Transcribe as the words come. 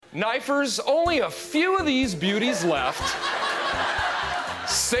Knifers, only a few of these beauties left.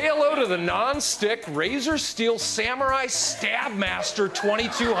 Say hello to the non-stick Razor Steel Samurai Stabmaster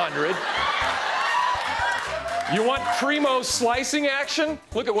 2200. You want primo slicing action?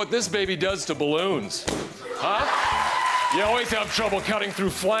 Look at what this baby does to balloons. Huh? You always have trouble cutting through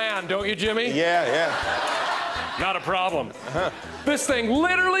flan, don't you, Jimmy? Yeah. Not a problem. This thing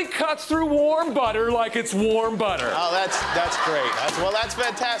literally cuts through warm butter like it's warm butter. Oh, that's great. That's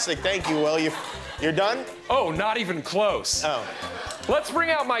fantastic. Thank you, Will. You're done? Oh, not even close. Oh. Let's bring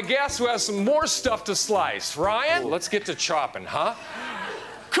out my guest who has some more stuff to slice. Ryan, let's get to chopping, huh?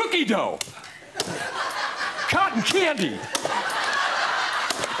 Cookie dough. Cotton candy.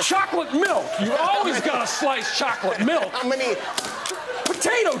 Chocolate milk. You always gotta slice chocolate milk. How many?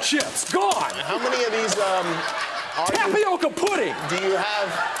 Potato chips, gone. How many of these Tapioca pudding. do you have?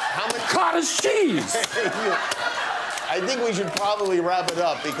 How many? Cottage cheese. I think we should probably wrap it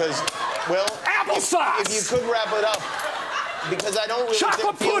up because, Will, Applesauce. if you could wrap it up, because I don't really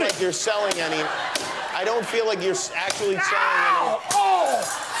Chocolate feel pudding. like you're selling any. I don't feel like you're actually selling Ow!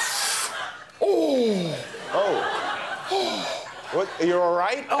 any. Oh. What? You're all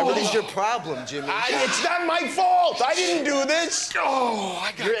right? What is your problem, Jimmy? It's not my fault. I didn't do this.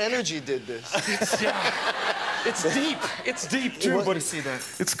 I got Your energy did this. It's deep. It's deep too, Let but me see that.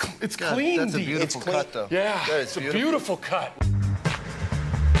 it's God, clean that's a deep. beautiful It's clean. cut, though. Yeah, That is it's a beautiful cut.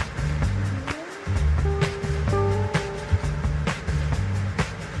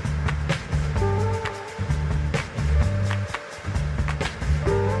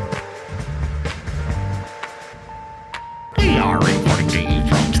 We are reporting to you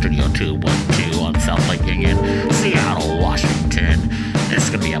from Studio 212 on South Lake Union, Seattle, Washington. This is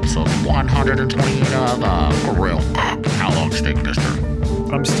going to be episode 128 of Grill. How long steak, mister?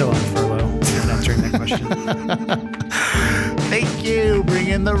 I'm still on furlough. Answering that question. Thank you. Bring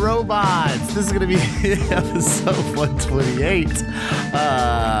in the robots. This is going to be episode 128.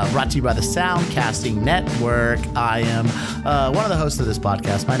 Brought to you by the Soundcasting Network. I am one of the hosts of this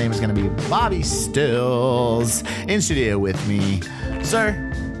podcast. My name is going to be Bobbie Stills. In studio with me,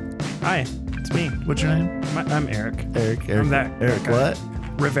 sir. Hi, it's me. What's your name? I'm Eric. Eric. I'm that Eric guy. what?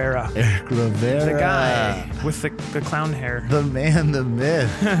 Rivera. Eric Rivera. The guy with the clown hair. The man, the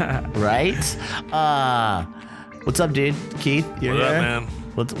myth. Right? What's up, dude? Keith, you're What up, here? man?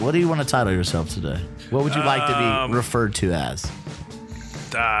 What do you want to title yourself today? What would you like to be referred to as?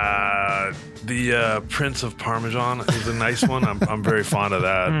 The Prince of Parmesan is a nice one. I'm very fond of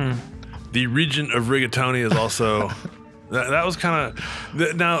that. The Regent of Rigatoni is also that was kind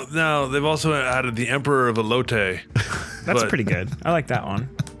of now they've also added the Emperor of Elote. That's pretty good. I like that one.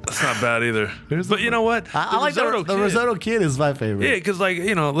 That's not bad either. But you know what? I like the risotto kid is my favorite. Yeah, because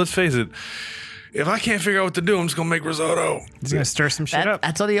let's face it. If I can't figure out what to do, I'm just gonna make risotto. He's gonna stir some shit up.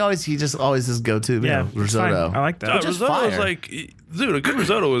 That's what he just always go to. Yeah, risotto. fine. I like that. Which is Risotto is fire. like, dude, a good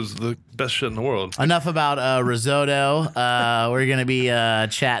risotto is the best shit in the world. Enough about risotto. We're going to be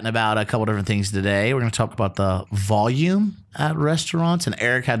chatting about a couple different things today. We're going to talk about the volume at restaurants. And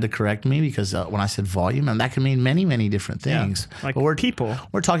Eric had to correct me because when I said volume, and that can mean many, many different things. Yeah, like but people.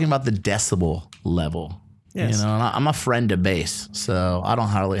 We're talking about the decibel level. Yes. You know, and I'm a friend to bass, so I don't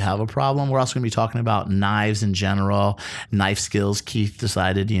hardly have a problem. We're also going to be talking about knives in general, knife skills. Keith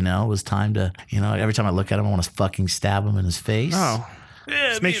decided, it was time to, every time I look at him, I want to fucking stab him in his face. Oh.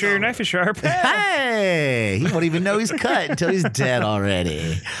 Yeah, Just make sure your knife is sharp. Hey, he won't even know he's cut until he's dead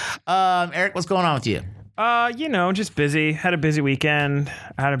already. Eric, what's going on with you? Just busy. Had a busy weekend.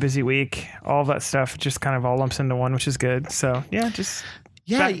 I had a busy week. All that stuff just kind of all lumps into one, which is good. So,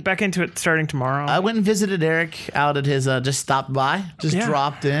 back into it starting tomorrow. I went and visited Eric out at his, just stopped by,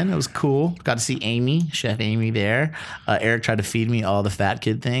 dropped in. It was cool. Got to see Amy, Chef Amy there. Eric tried to feed me all the fat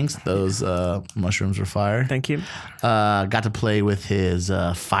kid things. Those mushrooms were fire. Thank you. Got to play with his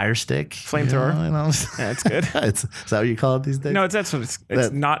fire stick. Flamethrower. Yeah, it's good. Is that what you call it these days? No, that's what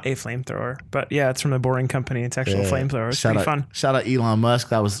it's not a flamethrower. But yeah, it's from the Boring Company. It's actual flamethrower. It's pretty fun. Shout out Elon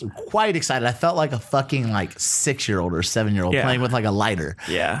Musk. I was quite excited. I felt like a fucking 6-year-old or 7-year-old playing with a lighter.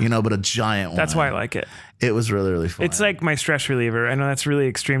 Yeah. But a giant one. That's why I like it. It was really, really fun. It's like my stress reliever. I know that's really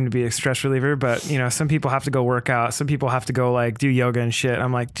extreme to be a stress reliever, but some people have to go work out. Some people have to go do yoga and shit.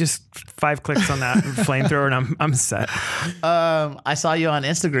 I'm like, just 5 clicks on that flamethrower and I'm set. I saw you on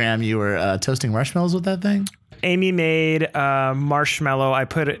Instagram. You were toasting marshmallows with that thing. Amy made marshmallow.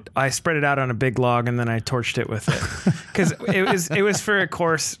 I spread it out on a big log and then I torched it with it because it was for a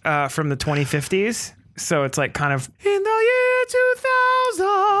course from the 2050s. So it's kind of in the year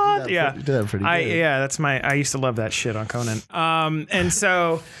 2000. You did that pretty good. I used to love that shit on Conan. And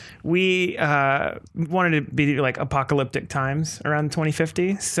so we wanted to be like apocalyptic times around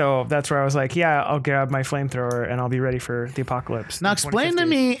 2050. So that's where I was like, yeah, I'll grab my flamethrower and I'll be ready for the apocalypse. Now explain to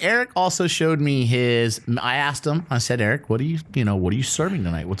me, Eric also showed me I asked him, I said, Eric, what are you serving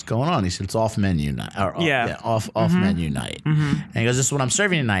tonight? What's going on? He said, it's off menu night. Off menu night. And he goes, this is what I'm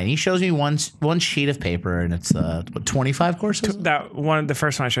serving tonight. And he shows me one sheet of paper and it's 25 courses? The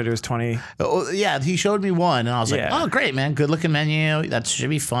first one I showed you was 20. Oh, yeah, he showed me one and I was like, oh, great, man. Good looking menu. That should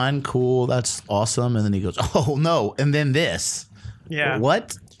be fun. Cool. That's awesome. And then he goes, oh, no. And then this. Yeah.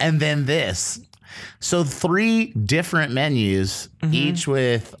 What? And then this. So 3 different menus, each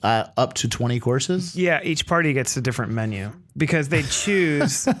with up to 20 courses? Yeah, each party gets a different menu because they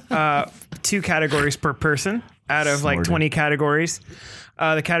choose 2 categories per person out of like 20 categories.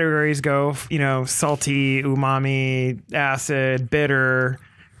 The categories go, salty, umami, acid, bitter,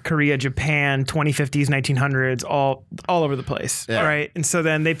 Korea, Japan, 2050s, 1900s, all over the place. Yeah. Right. And so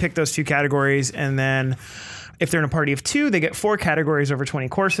then they pick those 2 categories. And then if they're in a party of 2, they get 4 categories over 20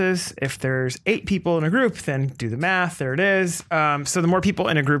 courses. If there's 8 people in a group, then do the math. There it is. So the more people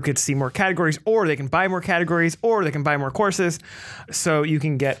in a group get to see more categories, or they can buy more categories, or they can buy more courses. So you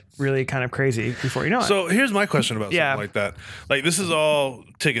can get really kind of crazy before you know it. So here's my question about something like that. Like, this is all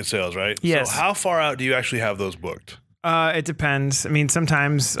ticket sales, right? Yes. So how far out do you actually have those booked? It depends. I mean,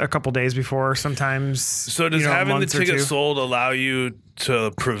 sometimes a couple days before, sometimes. So does having the ticket sold allow you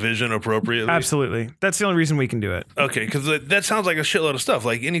to provision appropriately? Absolutely. That's the only reason we can do it. Okay, because that sounds like a shitload of stuff.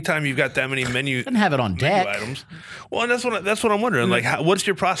 Like anytime you've got that many menu, and have it on deck items. Well, and that's what I'm wondering. Like, what's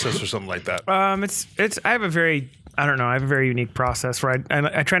your process for something like that? I have a very unique process where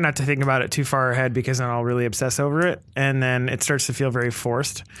I try not to think about it too far ahead because then I'll really obsess over it and then it starts to feel very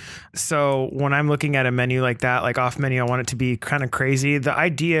forced. So when I'm looking at a menu like that, like off menu, I want it to be kind of crazy. The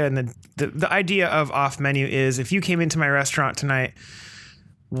idea and the idea of off menu is if you came into my restaurant tonight,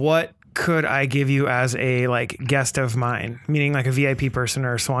 what could I give you as a like guest of mine, meaning like a VIP person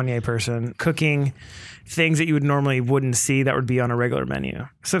or a sommelier person cooking things that you wouldn't see that would be on a regular menu.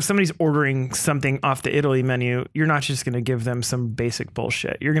 So if somebody's ordering something off the Italy menu, you're not just going to give them some basic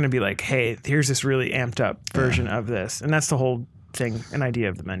bullshit. You're going to be like, hey, here's this really amped up version of this. And that's the whole thing, an idea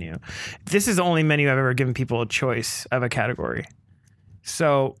of the menu. This is the only menu I've ever given people a choice of a category.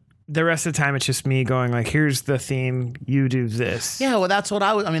 So the rest of the time, it's just me going like, here's the theme, you do this. Yeah, well, that's what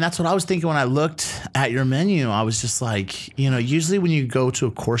I was thinking when I looked at your menu. I was just like, usually when you go to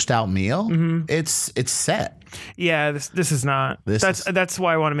a coursed out meal, it's set. Yeah, this is not. That's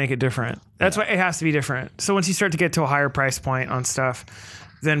why I want to make it different. That's why it has to be different. So once you start to get to a higher price point on stuff,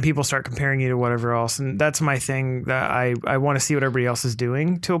 then people start comparing you to whatever else. And that's my thing, that I want to see what everybody else is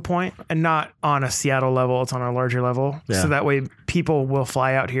doing to a point, and not on a Seattle level. It's on a larger level. Yeah. So that way people will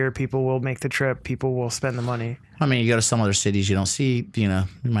fly out here. People will make the trip. People will spend the money. I mean, you go to some other cities, you don't see, you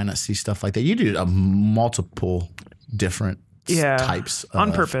might not see stuff like that. You do multiple different types of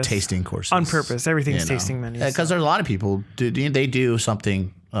on purpose tasting courses. On purpose. Everything's tasting menus. Because there's a lot of people, they do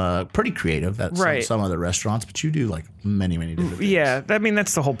something pretty creative at some other restaurants, but you do like many different things. Yeah, I mean,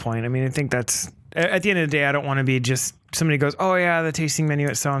 that's the whole point. I mean, I think that's, at the end of the day, I don't want to be just somebody goes, oh yeah, the tasting menu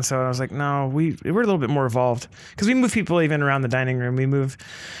at so-and-so. And I was like, no, we're a little bit more evolved because we move people even around the dining room. We move,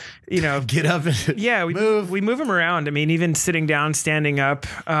 get up and we move them around. I mean, even sitting down, standing up,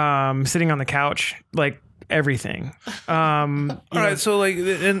 sitting on the couch, like everything. All right, so like,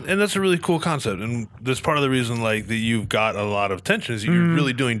 and that's a really cool concept, and that's part of the reason like that you've got a lot of attention is you're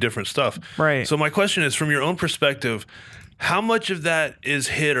really doing different stuff. Right. So my question is, from your own perspective, how much of that is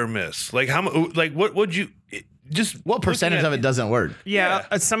hit or miss? Like what would you just what percentage of it doesn't work? Yeah,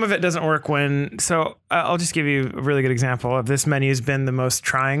 some of it doesn't work so I'll just give you a really good example of this menu has been the most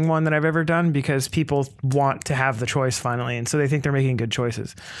trying one that I've ever done because people want to have the choice finally. And so they think they're making good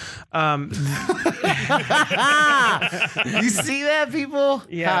choices. You see that, people?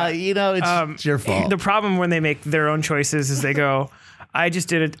 Yeah. It's your fault. The problem when they make their own choices is they go, I just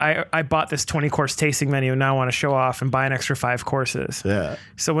did it. I bought this 20-course tasting menu and now I want to show off and buy an extra 5 courses. Yeah.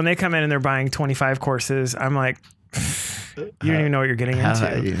 So when they come in and they're buying 25 courses, I'm like, you don't even know what you're getting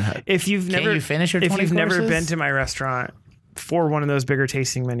into. If you've never been to my restaurant for one of those bigger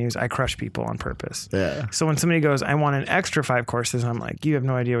tasting menus, I crush people on purpose. Yeah. So when somebody goes, I want an extra 5 courses, I'm like, you have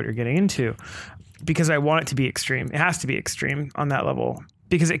no idea what you're getting into, because I want it to be extreme. It has to be extreme on that level.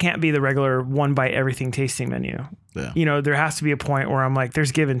 Because it can't be the regular one bite everything tasting menu. Yeah. There has to be a point where I'm like,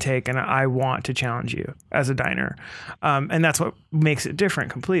 there's give and take, and I want to challenge you as a diner. And that's what makes it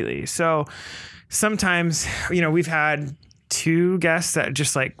different completely. So sometimes, we've had 2 guests that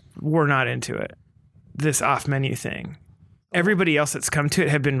just like were not into it, this off menu thing. everybody else that's come to it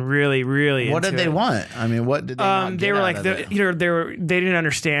have been really, really What into did they it. want? I mean, what did they not They get were out like, of it? they didn't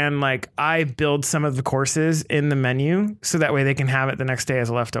understand. Like, I build some of the courses in the menu so that way they can have it the next day as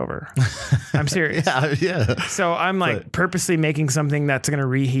a leftover. I'm serious. Yeah. So I'm like But- purposely making something that's going to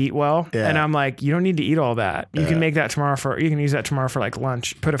reheat well. Yeah. And I'm like, you don't need to eat all that. You can make that tomorrow you can use that tomorrow for like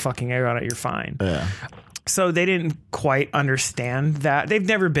lunch. Put a fucking egg on it. You're fine. Yeah. So they didn't quite understand that. They've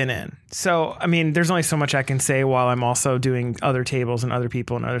never been in. So, I mean, there's only so much I can say while I'm also doing other tables and other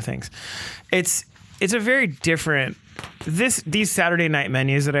people and other things. It's a very different, these Saturday night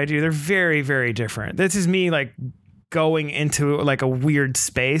menus that I do, they're very, very different. This is me like going into like a weird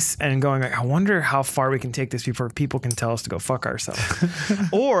space and going like, I wonder how far we can take this before people can tell us to go fuck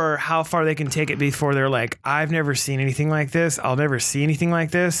ourselves. Or how far they can take it before they're like, I've never seen anything like this. I'll never see anything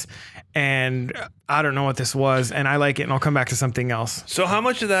like this. And I don't know what this was. And I like it and I'll come back to something else. So how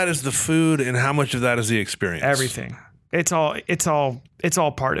much of that is the food and how much of that is the experience? Everything. It's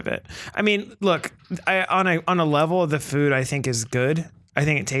all part of it. I mean, look, on a level of the food I think is good. I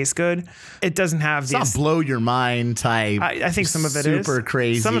think it tastes good. It doesn't have It's these. not blow your mind type. I think some of it is super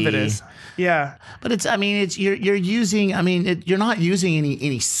crazy. Some of it is. Yeah. But it's, I mean, it's you're using. I mean, you're not using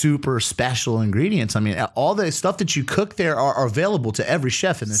any super special ingredients. I mean, all the stuff that you cook there are available to every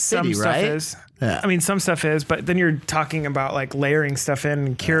chef in the city, Some right? stuff is. Yeah. I mean, some stuff is, but then you're talking about like layering stuff in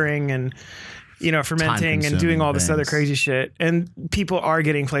and curing and, fermenting and doing all this other things. crazy shit. And people are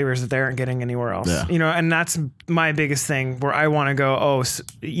getting flavors that they aren't getting anywhere else. Yeah. And that's my biggest thing where I want to go,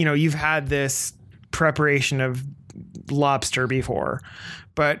 you've had this preparation of lobster before,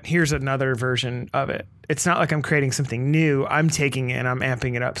 but here's another version of it. It's not like I'm creating something new. I'm taking it and I'm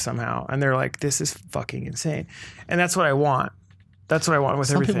amping it up somehow. And they're like, this is fucking insane. And that's what I want. That's what I want with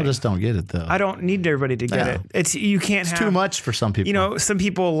Some everything. people just don't get it though. I don't need everybody to get Yeah. it. It's you can't have Too much for some people. some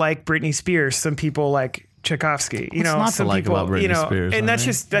people like Britney Spears, some people like Tchaikovsky. What's not to some like people, about Britney Spears, and that's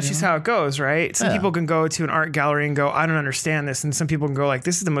right? just how it goes, right? Some Yeah. people can go to an art gallery and go, I don't understand this, and some people can go like,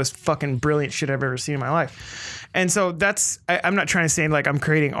 this is the most fucking brilliant shit I've ever seen in my life. And so I'm not trying to say like I'm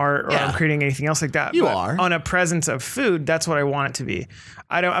creating art or I'm creating anything else like that. You but are. on a presence of food. That's what I want it to be.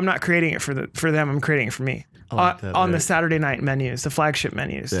 I'm not creating it for them. I'm creating it for me. like that, On the right. Saturday night menus, the flagship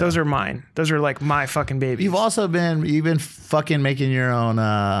menus, those are mine. Those are like my fucking babies. You've been fucking making your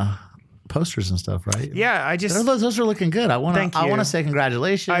own posters and stuff, right? Yeah, I just Those are looking good. Thank you. I want to say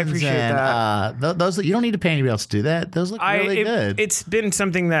congratulations. I appreciate and, that. Those you don't need to pay anybody else to do that. Those look really good. It's been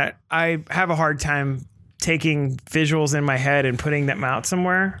something that I have a hard time taking visuals in my head and putting them out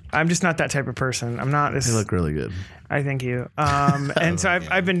somewhere. I'm just not that type of person. I'm not this. They look really good. I thank you. And so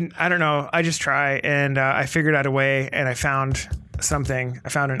I've been, I don't know, I just try and I figured out a way and I found something. I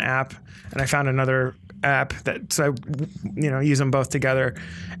found an app and I found another app that, so I, use them both together.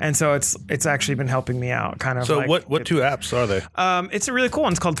 And so it's actually been helping me out kind of. So like, what two apps are they? it's a really cool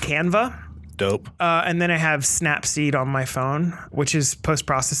one. It's called Canva. Dope. And then I have Snapseed on my phone, which is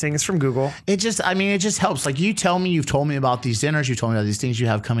post-processing. It's from Google. It just helps. Like you've told me about these dinners, you told me about these things you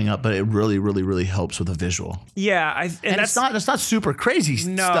have coming up, but it really, really, really helps with a visual. Yeah. And it's not super crazy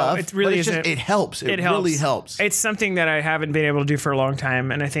stuff. It really but it's isn't. It helps. It really helps. It's something that I haven't been able to do for a long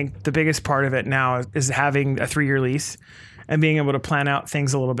time. And I think the biggest part of it now is having a 3-year lease and being able to plan out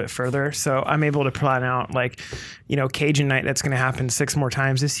things a little bit further. So I'm able to plan out like, Cajun night that's going to happen 6 more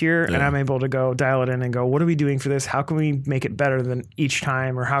times this year. Yeah. And I'm able to go dial it in and go, what are we doing for this? How can we make it better than each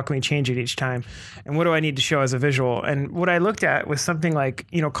time? Or how can we change it each time? And what do I need to show as a visual? And what I looked at was something like,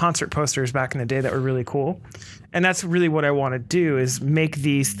 concert posters back in the day that were really cool. And that's really what I want to do is make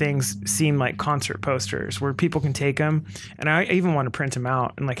these things seem like concert posters where people can take them. And I even want to print them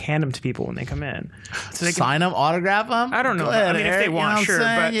out and like hand them to people when they come in. So they sign them, autograph them? I don't know. Ahead, I mean, if they want, sure. But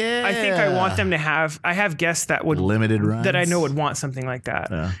I think I want them to I have guests that would limited runs that I know would want something like that.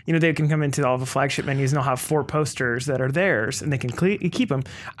 Yeah. They can come into all the flagship menus and they'll have 4 posters that are theirs and they can keep them.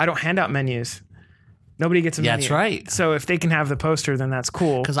 I don't hand out menus. Nobody gets a menu. That's right. So if they can have the poster, then that's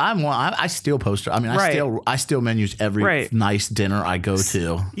cool. Because I steal poster. I mean, I steal menus every nice dinner I go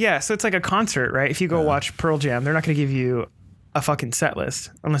to. Yeah, so it's like a concert, right? If you go watch Pearl Jam, they're not going to give you a fucking set list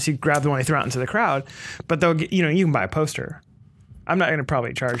unless you grab the one they throw out into the crowd. But they'll get, you can buy a poster. I'm not going to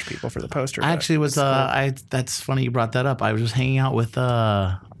probably charge people for the poster. I actually was. That's funny you brought that up. I was just hanging out with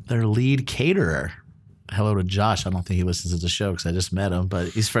their lead caterer. Hello to Josh. I don't think he listens to the show because I just met him, but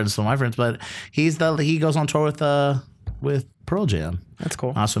he's friends with my friends. But he goes on tour with Pearl Jam. That's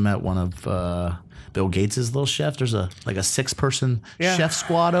cool. I also met one of Bill Gates' little chef. There's a 6-person chef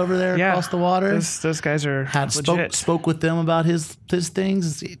squad over there across the water. Those guys are legit. Spoke with them about his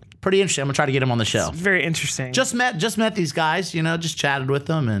things. pretty interesting. I'm gonna try to get him on the show. Very interesting. Just met these guys, just chatted with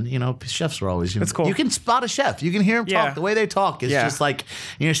them, and chefs are always. That's cool. You can spot a chef. You can hear them talk. The way they talk is just like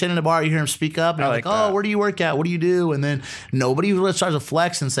sitting in a bar, you hear them speak up, and they're like, "Oh, where do you work at? What do you do?" And then nobody really starts to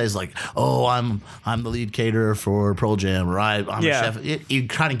flex and says like, "Oh, I'm the lead caterer for Pearl Jam," or I'm a chef. You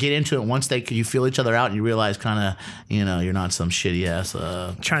kind of get into it once you feel each other out, and you realize kind of you're not some shitty ass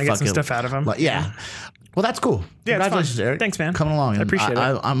trying to get some stuff out of them. Yeah. Well, that's cool. Yeah, congratulations, Eric. Thanks, man. Coming along. I appreciate it.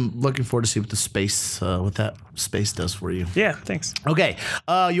 I'm looking forward to see what that space does for you. Yeah, thanks. Okay.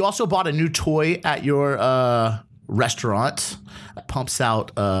 You also bought a new toy at your restaurant. It pumps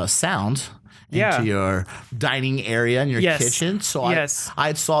out sound into your dining area and your kitchen. So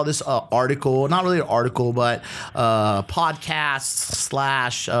I saw this article, not really an article, but podcast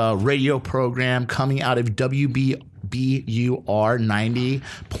 / radio program coming out of WBUR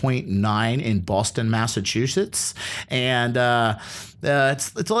 90.9 in Boston, Massachusetts. And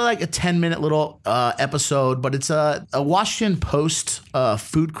it's only like a 10-minute little episode, but it's a Washington Post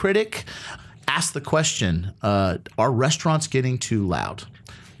food critic asked the question, are restaurants getting too loud?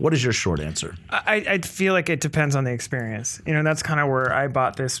 What is your short answer? I feel like it depends on the experience. That's kind of where I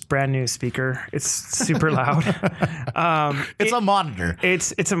bought this brand new speaker. It's super loud. It's a monitor.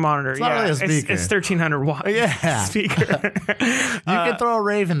 It's a monitor. It's not really a speaker. It's 1,300 watt speaker. You can throw a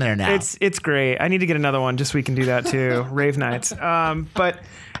rave in there now. It's great. I need to get another one just so we can do that too. Rave nights. But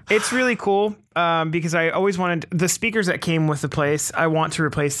it's really cool because I always wanted the speakers that came with the place. I want to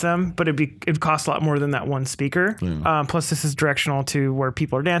replace them, but it'd cost a lot more than that one speaker. Plus, this is directional to where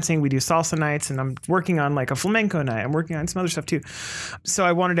people are dancing. We do salsa nights, and I'm working on like a flamenco night. I'm working on some other stuff too. So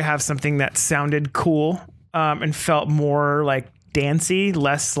I wanted to have something that sounded cool and felt more like dancey,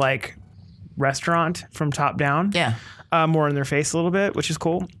 less like restaurant from top down. Yeah. More in their face a little bit, which is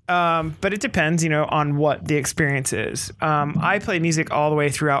cool. But it depends, on what the experience is. I play music all the way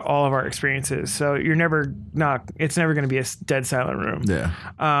throughout all of our experiences. So it's never going to be a dead silent room. Yeah.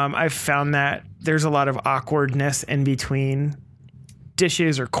 I've found that there's a lot of awkwardness in between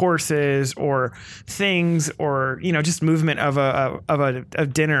dishes or courses or things or, just movement of a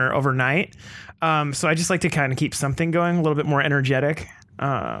dinner overnight. So I just like to kind of keep something going a little bit more energetic.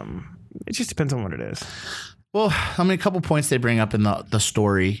 It just depends on what it is. Well, a couple points they bring up in the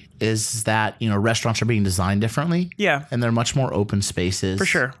story is that, restaurants are being designed differently. Yeah. And they're much more open spaces. For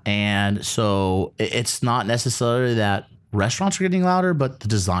sure. And so it's not necessarily that restaurants are getting louder, but the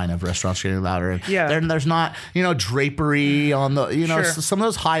design of restaurants are getting louder. And there's not, drapery on the, some of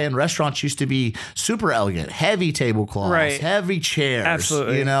those high-end restaurants used to be super elegant, heavy tablecloths, heavy chairs.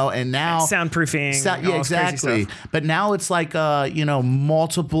 Absolutely. And now soundproofing. Yeah, exactly. But now it's like,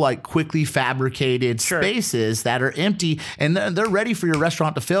 multiple like quickly fabricated spaces that are empty, and they're ready for your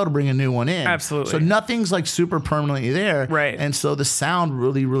restaurant to fail to bring a new one in. Absolutely. So nothing's like super permanently there. Right. And so the sound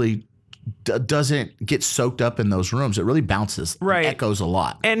really doesn't get soaked up in those rooms. It really bounces, echoes a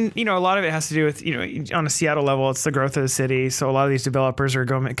lot. And, a lot of it has to do with, on a Seattle level, it's the growth of the city. So a lot of these developers are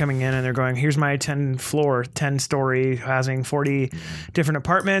coming in and they're going, here's my 10-story housing, 40 different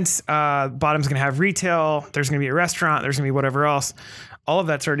apartments. Bottom's going to have retail. There's going to be a restaurant. There's going to be whatever else. All of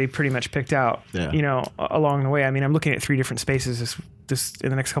that's already pretty much picked out, along the way. I mean, I'm looking at 3 different spaces this in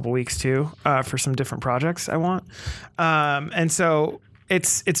the next couple of weeks too, for some different projects I want. And so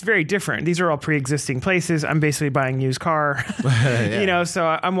it's very different. These are all pre-existing places. I'm basically buying used car,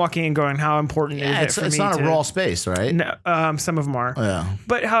 so I'm walking and going, how important is it for me? It's not a raw space, right? No, some of them are. Yeah.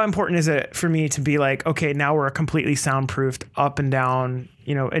 But how important is it for me to be like, okay, now we're completely soundproofed up and down,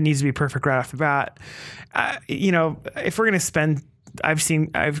 it needs to be perfect right off the bat. If we're going to spend, I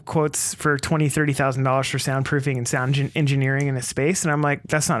have quotes for $20,000-$30,000 for soundproofing and sound engineering in a space. And I'm like,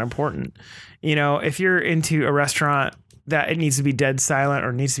 that's not important. If you're into a restaurant that it needs to be dead silent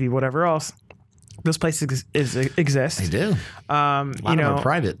or needs to be whatever else, those places exist. They do. A lot of them are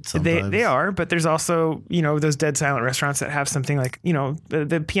private sometimes. They are, but there's also, those dead silent restaurants that have something like,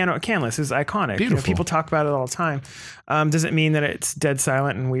 the piano at Canlis is iconic. Beautiful. People talk about it all the time. Does it mean that it's dead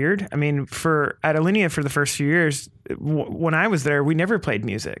silent and weird? I mean, at Alinea for the first few years, when I was there, we never played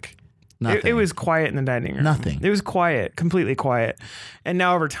music. It was quiet in the dining room. Nothing. It was quiet, completely quiet. And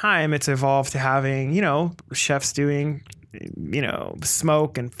now over time, it's evolved to having, chefs doing,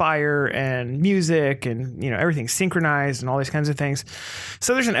 smoke and fire and music and, everything synchronized and all these kinds of things.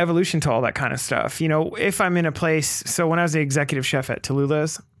 So there's an evolution to all that kind of stuff. If I'm in a place, so when I was the executive chef at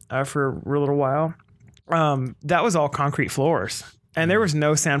Tallulah's for a little while, that was all concrete floors. And there was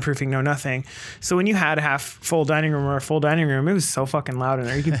no soundproofing, no nothing. So when you had a half full dining room or a full dining room, it was so fucking loud in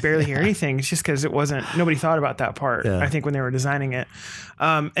there. You could barely hear anything. It's just because nobody thought about that part, I think, when they were designing it.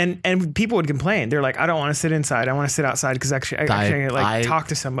 And people would complain. They're like, I don't want to sit inside. I want to sit outside because actually I talk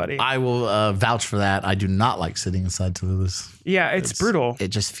to somebody. I will vouch for that. I do not like sitting inside Tallulah's. Yeah, it's brutal. It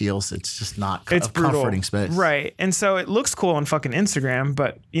just feels, it's just not it's a brutal. comforting space. Right. And so it looks cool on fucking Instagram,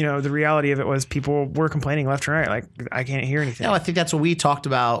 but the reality of it was people were complaining left and right. Like, I can't hear anything. No, I think that's what we talked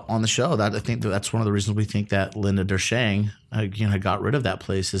about on the show. I think that's one of the reasons we think that Linda Dershang, got rid of that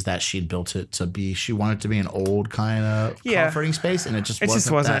place, is that she'd built it to be, she wanted it to be an old kind of comforting space, and it just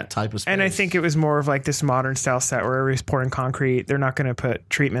wasn't that type of space. And I think it was more of like this modern style set where everybody's pouring concrete. They're not going to put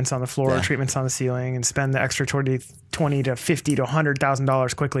treatments on the floor, treatments on the ceiling, and spend the extra $20 to $50 to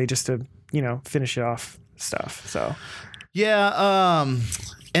 $100,000 quickly just to finish it off stuff. So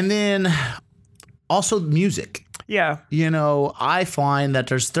and then also music. Yeah. I find that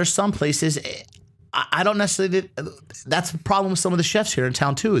there's some places, I don't necessarily, that's the problem with some of the chefs here in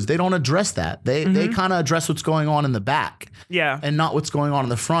town too, is they don't address that. They kind of address what's going on in the back. Yeah. And not what's going on in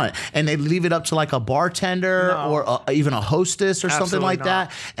the front. And they leave it up to like a bartender or even a hostess or something like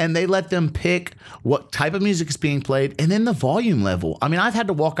that. And they let them pick what type of music is being played and then the volume level. I mean, I've had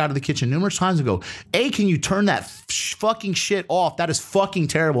to walk out of the kitchen numerous times and go, can you turn that fucking shit off? That is fucking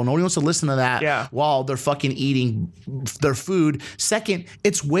terrible. Nobody wants to listen to that while they're fucking eating their food. Second,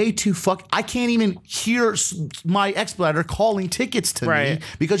 it's way too I can't even hear my expediter calling tickets to me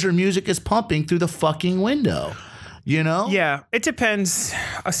because your music is pumping through the fucking window. Yeah, it depends.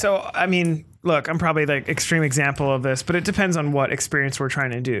 So, I mean, look, I'm probably the extreme example of this, but it depends on what experience we're trying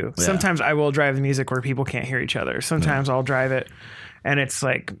to do. Yeah. Sometimes I will drive the music where people can't hear each other. Sometimes I'll drive it and it's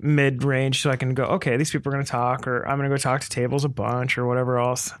like mid-range so I can go, okay, these people are going to talk, or I'm going to go talk to tables a bunch or whatever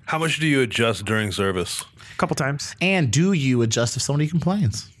else. How much do you adjust during service? A couple times. And do you adjust if somebody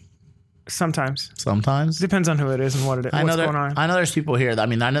complains? Sometimes. Depends on who it is and what's going on. I know there's people here. I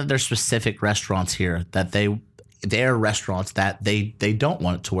know there's specific restaurants here that they're restaurants that they don't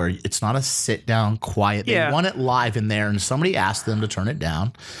want it to where it's not a sit down quiet. They want it live in there, and somebody asks them to turn it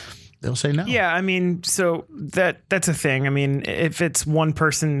down, they'll say no. Yeah, I mean, so that's a thing. I mean, if it's one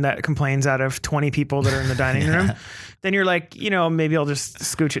person that complains out of 20 people that are in the dining room, then you're like, maybe I'll just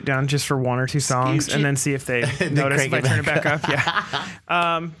scooch it down just for one or two songs and then see if they notice if I turn it back up.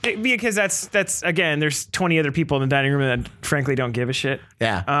 Yeah. Because that's again, there's 20 other people in the dining room that frankly don't give a shit.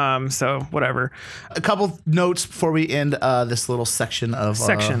 Yeah. So whatever. A couple notes before we end this little section of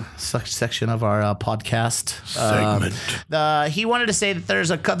our podcast segment. He wanted to say that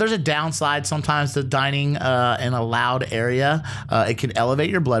there's a downside sometimes to dining in a loud area. It can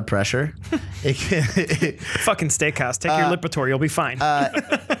elevate your blood pressure. It can fucking steakhouse. Take your Lipitor, you'll be fine.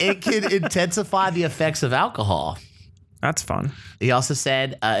 It can intensify the effects of alcohol. That's fun. He also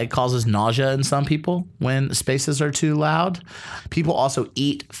said it causes nausea in some people when spaces are too loud. People also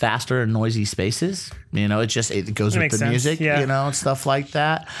eat faster in noisy spaces. It goes with the music, and stuff like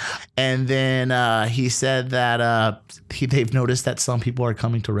that. And then he said that they've noticed that some people are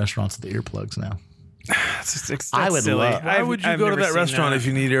coming to restaurants with earplugs now. That's I would silly. love. Why would you go to that restaurant if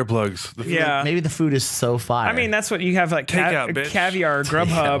you need earplugs? Maybe the food is so fire. I mean, that's what you have, like caviar or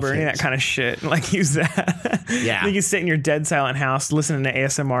Grubhub or any of that kind of shit. Like, use that. Yeah. You can sit in your dead silent house listening to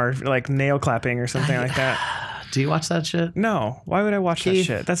ASMR, like nail clapping or something like that. Do you watch that shit? No. Why would I watch that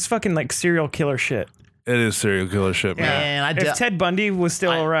shit? That's fucking like serial killer shit. It is serial killer shit, man. If Ted Bundy was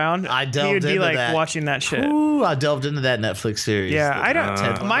still around, he would be like watching that shit. Ooh, I delved into that Netflix series. Yeah, I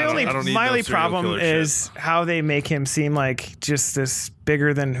don't. My only problem is how they make him seem like just this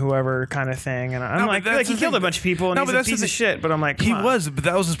bigger than whoever kind of thing, and I'm like he killed a bunch of people and he's a piece of shit. But I'm like, but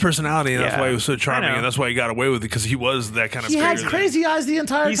that was his personality, and that's why he was so charming, and that's why he got away with it, because he was that kind of. He had crazy eyes the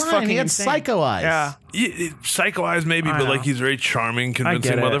entire time. He had psycho eyes. Yeah. Psycho eyes maybe, but like he's a very charming,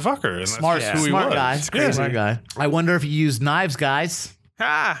 convincing motherfucker. And smart guy. Smart guy. I wonder if you use knives, guys.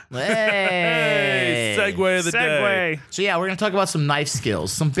 Hey. Segue of the day. So yeah, we're gonna talk about some knife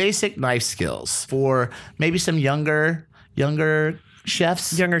skills, some basic knife skills for maybe some younger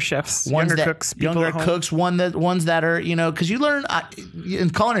chefs, younger cooks, ones that are, because you learn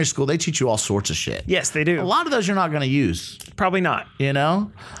in culinary school, they teach you all sorts of shit. Yes, they do. A lot of those you're not going to use. Probably not. And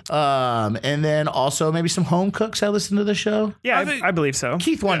then also maybe some home cooks. I listen to the show. Yeah, I believe so.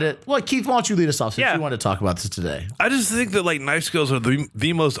 Keith wanted to. Keith, why don't you lead us off since you wanted to talk about this today? I just think that like knife skills are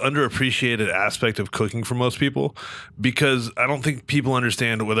the most underappreciated aspect of cooking for most people, because I don't think people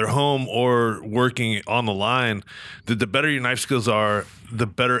understand, whether home or working on the line, that the better your knife skills are, the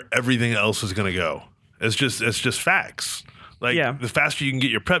better everything else is going to go. It's just facts. Like, Yeah. the faster you can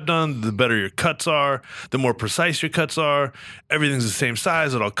get your prep done, the better your cuts are, the more precise your cuts are. Everything's the same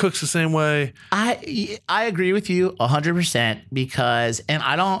size. It all cooks the same way. I agree with you 100% because, and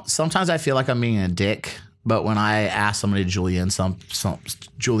I don't, sometimes I feel like I'm being a dick, but when I ask somebody to julienne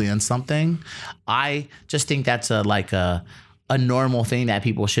something, I just think that's a normal thing that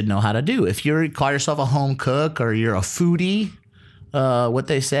people should know how to do. If you call yourself a home cook or you're a foodie, what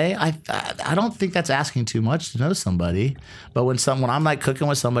they say, I don't think that's asking too much to know somebody. But when I'm like cooking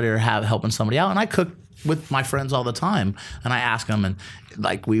with somebody or helping somebody out, and I cook with my friends all the time, and I ask them, and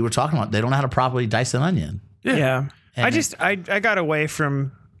like we were talking about, they don't know how to properly dice an onion. Yeah. And I got away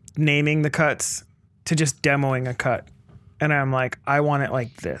from naming the cuts to just demoing a cut. And I'm like, I want it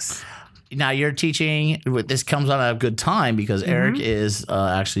like this. Now you're teaching. This comes on a good time because Eric is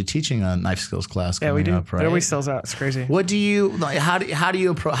actually teaching a knife skills class. Yeah, we do. Up, right? It always sells out. It's crazy. What do you like? How do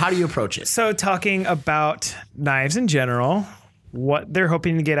you approach it? So talking about knives in general, what they're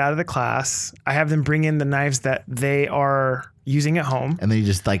hoping to get out of the class, I have them bring in the knives that they are using at home. And then you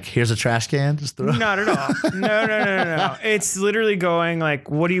just like, here's a trash can, just throw. Not at all. No. It's literally going like,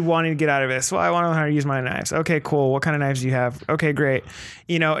 what are you wanting to get out of this? Well, I want to learn how to use my knives. Okay, cool. What kind of knives do you have? Okay, great.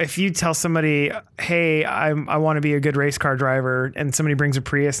 You know, if you tell somebody, hey, I want to be a good race car driver, and somebody brings a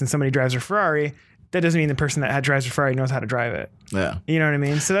Prius and somebody drives a Ferrari, that doesn't mean the person that drives a Ferrari knows how to drive it. Yeah. You know what I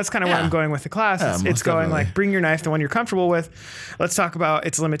mean? So that's kind of where I'm going with the class. It's going definitely. like, bring your knife, the one you're comfortable with. Let's talk about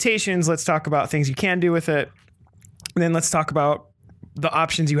its limitations. Let's talk about things you can do with it. And then let's talk about the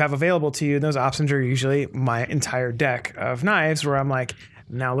options you have available to you. And those options are usually my entire deck of knives where I'm like,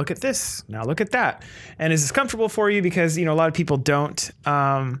 now look at this, now look at that. And is this comfortable for you? Because, you know, a lot of people don't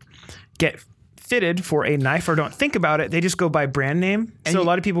get fitted for a knife or don't think about it. They just go by brand name. So a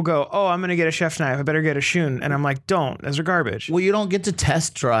lot of people go, oh, I'm going to get a chef's knife. I better get a Shun. And I'm like, don't. Those are garbage. Well, you don't get to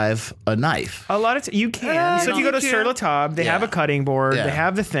test drive a knife. A lot of you can. So if you go to Sur La Table, they have a cutting board. Yeah. They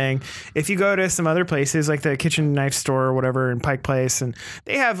have the thing. If you go to some other places like the Kitchen Knife Store or whatever in Pike Place, and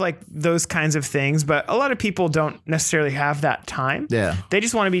they have like those kinds of things, but a lot of people don't necessarily have that time. Yeah. They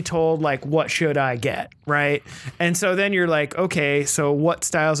just want to be told like, what should I get? Right. And so then you're like, okay, so what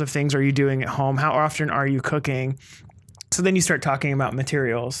styles of things are you doing at home? How often are you cooking? So then you start talking about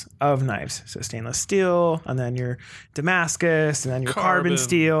materials of knives. So stainless steel, and then your Damascus, and then your carbon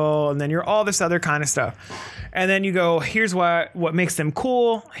steel, and then your all this other kind of stuff. And then you go, here's what makes them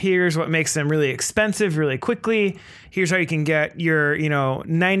cool. Here's what makes them really expensive really quickly. Here's how you can get your,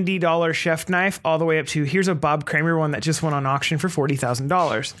 $90 chef knife all the way up to here's a Bob Kramer one that just went on auction for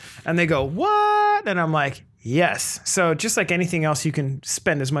 $40,000. And they go, what? And I'm like, yes. So just like anything else, you can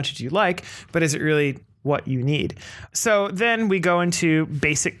spend as much as you like, but is it really what you need? So then we go into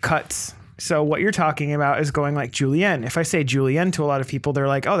basic cuts. So what you're talking about is going like julienne. If I say julienne to a lot of people, they're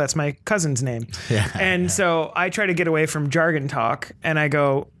like, oh, that's my cousin's name. So I try to get away from jargon talk and I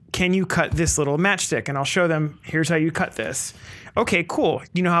go, can you cut this little matchstick? And I'll show them, here's how you cut this. Okay, cool.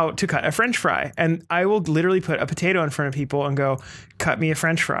 You know how to cut a French fry. And I will literally put a potato in front of people and go, cut me a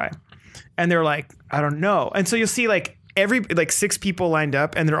French fry. And they're like, I don't know. And so you'll see like six people lined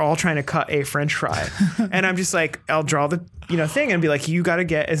up and they're all trying to cut a French fry. And I'm just like, I'll draw the thing and be like, you got to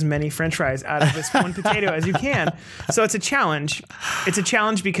get as many French fries out of this one potato as you can. So it's a challenge. It's a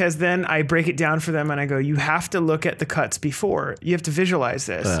challenge because then I break it down for them and I go, you have to look at the cuts before. You have to visualize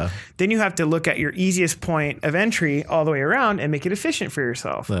this. Then you have to look at your easiest point of entry all the way around and make it efficient for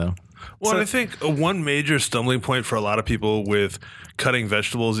yourself. Well, I think one major stumbling point for a lot of people with cutting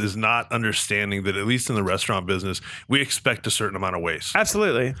vegetables is not understanding that, at least in the restaurant business, we expect a certain amount of waste.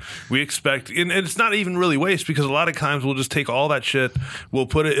 Absolutely. We expect, and it's not even really waste because a lot of times we'll just take all that shit, we'll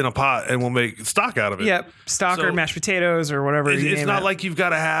put it in a pot, and we'll make stock out of it. Yep, stock or mashed potatoes or whatever. It's not like you've got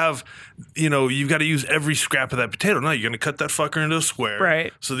to have, you've got to use every scrap of that potato. No, you're going to cut that fucker into a square,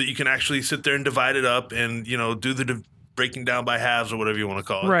 right? So that you can actually sit there and divide it up and do the breaking down by halves or whatever you want to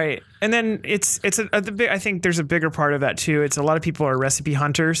call it. Right. And then I think there's a bigger part of that too. It's a lot of people are recipe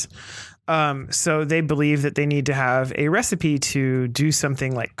hunters. So they believe that they need to have a recipe to do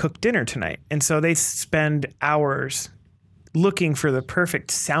something like cook dinner tonight. And so they spend hours looking for the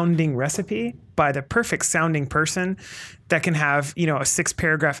perfect sounding recipe by the perfect sounding person that can have, a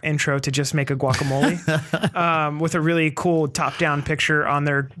 6-paragraph intro to just make a guacamole with a really cool top-down picture on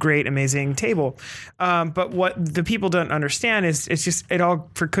their great, amazing table. But what the people don't understand is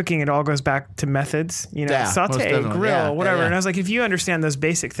for cooking, it all goes back to methods, saute, grill, whatever. Yeah. And I was like, if you understand those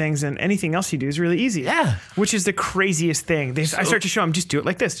basic things, then anything else you do is really easy. Yeah. Which is the craziest thing. I start to show them, just do it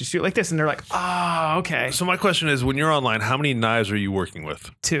like this, just do it like this. And they're like, oh, okay. So my question is, when you're online, how many knives are you working with?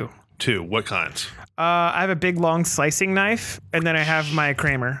 2. What kinds? I have a big long slicing knife, and then I have my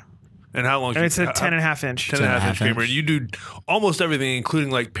Kramer. And how long? And it's a 10.5 inch. 10.5 inch creamer. You do almost everything,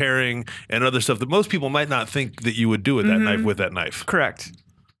 including like paring and other stuff that most people might not think that you would do with that knife. With that knife, Correct.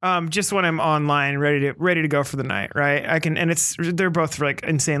 Just when I'm online, ready to go for the night, right? I can, and they're both like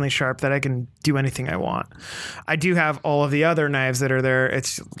insanely sharp that I can do anything I want. I do have all of the other knives that are there.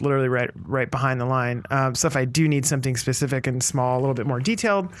 It's literally right behind the line. So if I do need something specific and small, a little bit more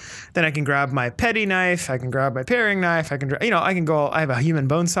detailed, then I can grab my petty knife. I can grab my paring knife. I can go. I have a human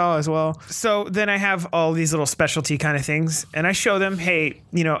bone saw as well. So then I have all these little specialty kind of things, and I show them, hey,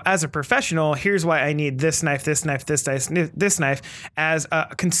 as a professional, here's why I need this knife, this knife, this knife. As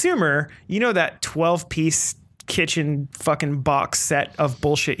a consumer, that 12-piece kitchen fucking box set of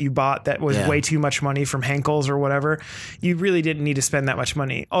bullshit you bought that was way too much money from Henkel's or whatever. You really didn't need to spend that much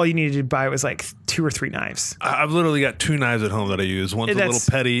money. All you needed to buy was like 2 or 3 knives. I've literally got 2 knives at home that I use. One's a little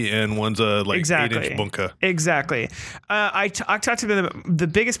petty and one's a 8-inch bunka. Exactly. I talked to them. The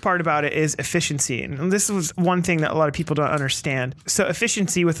biggest part about it is efficiency. And this was one thing that a lot of people don't understand. So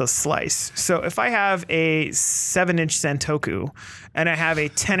efficiency with a slice. So if I have a 7-inch Sentoku and I have a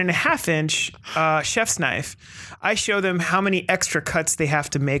 10.5-inch chef's knife, I show them how many extra cuts they have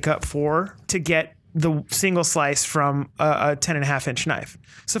to make up for to get the single slice from a 10.5-inch knife.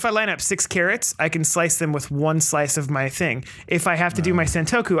 So if I line up 6 carrots, I can slice them with 1 slice of my thing. If I have to do my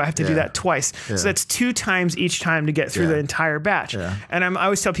Sentoku, I have to do that twice. So that's 2 times each time to get through the entire batch. And I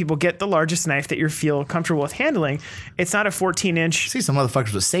always tell people, get the largest knife that you feel comfortable with handling. It's not a 14-inch. See some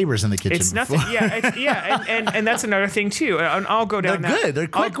motherfuckers with sabers in the kitchen. It's nothing. And that's another thing too. And I'll go down They're good. They're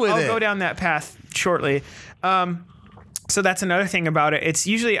quick with it. I'll go down that path shortly. So that's another thing about it. It's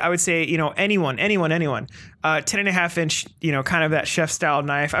usually, I would say, anyone, 10.5-inch, kind of that chef style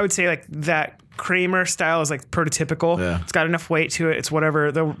knife. I would say like that Kramer style is like prototypical. Yeah. It's got enough weight to it. It's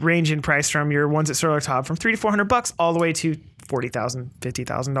whatever the range in price from your ones at Solar Top from $300 to $400 all the way to $40,000,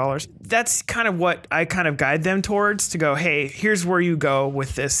 $50,000. That's kind of what I kind of guide them towards, to go, hey, here's where you go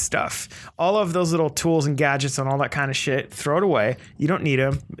with this stuff. All of those little tools and gadgets and all that kind of shit, throw it away. You don't need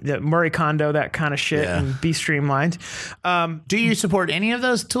them. The Murray Kondo, that kind of shit, and be streamlined. Do you support any of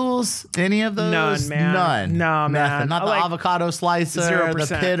those tools? Any of those? None, man. None. No, man. Not the avocado slicer, 0%.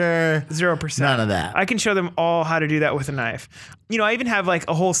 the pitter. 0%. None of that. I can show them all how to do that with a knife. I even have like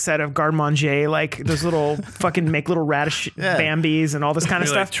a whole set of garde-manger, like those little fucking make little radish Bambis and all this kind of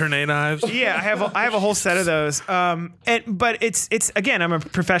stuff. Like Tournay knives. Yeah, I have a whole set of those. But it's again, I'm a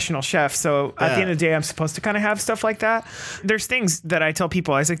professional chef, so at the end of the day, I'm supposed to kind of have stuff like that. There's things that I tell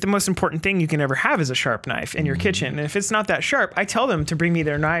people. I was like, the most important thing you can ever have is a sharp knife in your kitchen. And if it's not that sharp, I tell them to bring me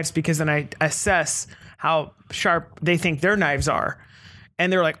their knives, because then I assess how sharp they think their knives are.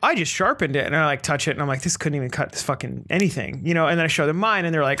 And they're like, I just sharpened it. And I like touch it. And I'm like, this couldn't even cut this fucking anything, And then I show them mine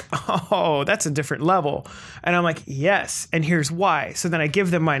and they're like, oh, that's a different level. And I'm like, yes. And here's why. So then I give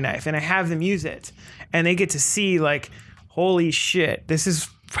them my knife and I have them use it. And they get to see like, holy shit, this is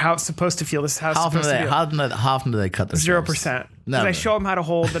how it's supposed to feel. This is how it's supposed to feel. How often do they cut their 0%. Because I show them how to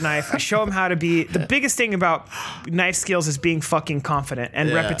hold the knife. I show them how to be. The biggest thing about knife skills is being fucking confident and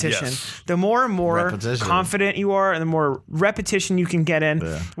repetition. Yes. The more and more confident you are, and the more repetition you can get in.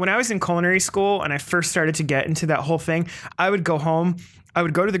 Yeah. When I was in culinary school and I first started to get into that whole thing, I would go home. I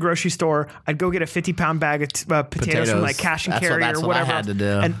would go to the grocery store. I'd go get a 50-pound bag of potatoes from like Cash and Carry or whatever, I had to do.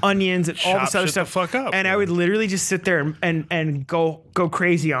 and onions and all this other stuff. The fuck up, and I would literally just sit there and go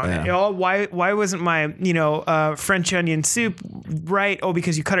crazy on it. Why wasn't my French onion soup right? Oh,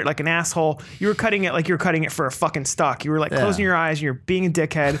 because you cut it like an asshole. You were cutting it like you were cutting it for a fucking stock. You were like closing your eyes and you're being a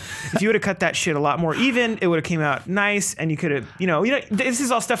dickhead. If you would have cut that shit a lot more even, it would have came out nice, and you could have this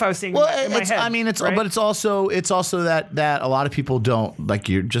is all stuff I was saying in my head. I mean, it's right? but it's also that a lot of people don't, like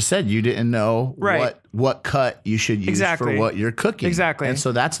you just said, you didn't know what cut you should use for what you're cooking. Exactly. And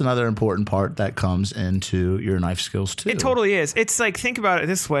so that's another important part that comes into your knife skills too. It totally is. It's like, think about it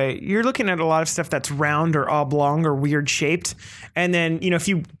this way. You're looking at a lot of stuff that's round or oblong or weird shaped. And then, if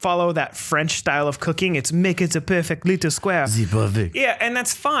you follow that French style of cooking, it's make it a perfect little square. Yeah, and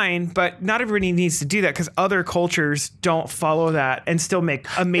that's fine, but not everybody needs to do that, because other cultures don't follow that and still make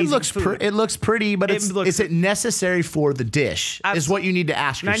amazing food. It looks pretty, but is it necessary for the dish? Is what you need to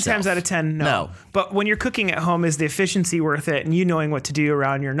ask yourself. 9 times out of 10, no. But when you're cooking at home, is the efficiency worth it? And you knowing what to do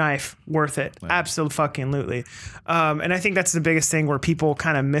around your knife worth it? Yeah. Absolutely. And I think that's the biggest thing where people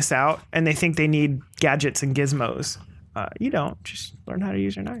kind of miss out, and they think they need gadgets and gizmos. You don't. Just learn how to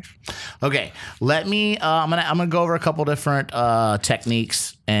use your knife. Okay, let me. I'm gonna go over a couple different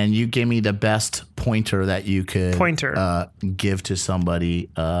techniques, and you give me the best pointer that you could give to somebody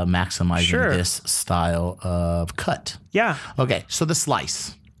maximizing this style of cut. Yeah. Okay, so the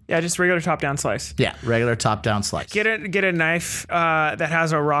slice. Yeah, just regular top-down slice. Yeah, regular top-down slice. Get a knife that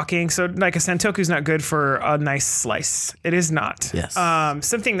has a rocking. So like a sentoku's not good for a nice slice. It is not. Yes.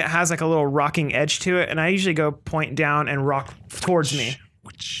 Something that has like a little rocking edge to it, and I usually go point down and rock towards me.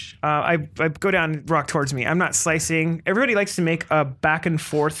 I go down and rock towards me. I'm not slicing. Everybody likes to make a back and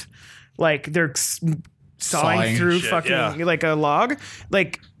forth, like they're sawing through like a log.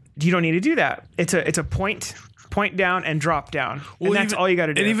 Like you don't need to do that. It's a point down and drop down. And that's all you got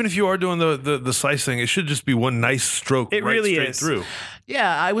to do. And even if you are doing the slicing, it should just be one nice stroke. It right really straight is. through.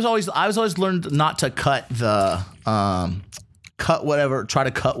 Yeah, I was always learned not to cut the try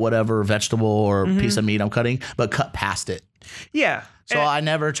to cut whatever vegetable or piece of meat I'm cutting, but cut past it. Yeah. So I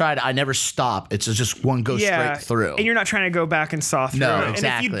never stop. It's just one go straight through. And you're not trying to go back and saw through No, it. exactly.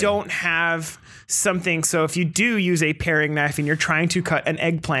 And if you don't have something, so if you do use a paring knife and you're trying to cut an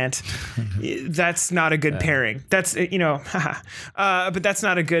eggplant, that's not a good pairing. That's, but that's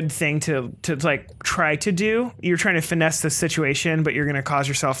not a good thing to like try to do. You're trying to finesse the situation, but you're going to cause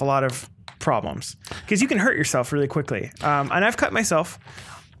yourself a lot of problems because you can hurt yourself really quickly. And I've cut myself.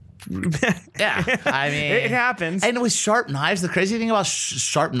 Yeah, I mean, it happens. And with sharp knives, the crazy thing about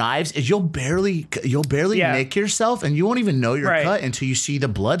sharp knives is you'll barely nick yourself, and you won't even know you're cut until you see the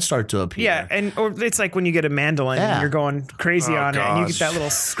blood start to appear. Yeah, or it's like when you get a mandolin and you're going crazy on it, and you get that little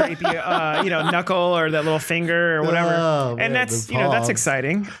scrapey, knuckle or that little finger or whatever, and that's that's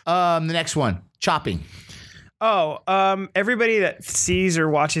exciting. The next one, chopping. Everybody that sees or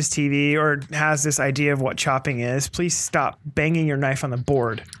watches TV or has this idea of what chopping is, please stop banging your knife on the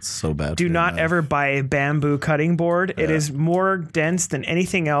board. It's so bad. Do not ever buy a bamboo cutting board. Yeah. It is more dense than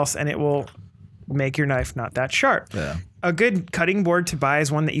anything else, and it will make your knife not that sharp. Yeah. A good cutting board to buy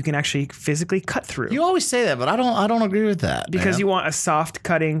is one that you can actually physically cut through. You always say that, but I don't agree with that. Because you want a soft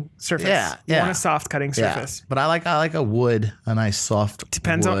cutting surface. Yeah, you want a soft cutting surface. But I like a wood, a nice soft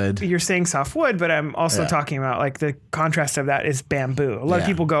Depends wood. on, you're saying soft wood, but I'm also talking about like the contrast of that is bamboo. A lot of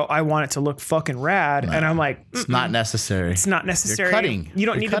people go, I want it to look fucking rad. And I'm like, it's not necessary. It's not necessary. You're cutting. You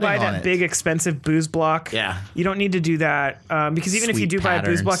don't need to buy that big expensive booze block. Yeah. You don't need to do that because even if you do buy a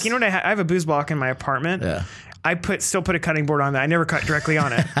booze block, you know what I have a booze block in my apartment. Yeah. I still put a cutting board on that. I never cut directly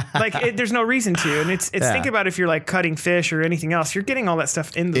on it. There's no reason to. And it's think about if you're like cutting fish or anything else, you're getting all that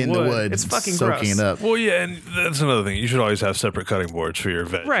stuff in the wood. It's fucking soaking gross. it up. Well, yeah, and that's another thing. You should always have separate cutting boards for your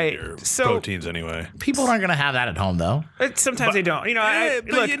veg, right? Your so, proteins anyway. People aren't gonna have that at home though. Sometimes they don't. You know,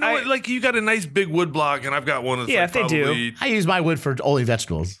 what? Like you got a nice big wood block, and I've got one that's if they do. I use my wood for only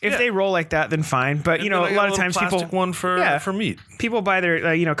vegetables. If they roll like that, then fine. But a lot of times people one for meat. People buy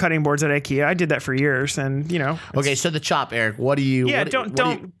their cutting boards at IKEA. I did that for years, and Okay, so the chop, Eric. What do you? Yeah,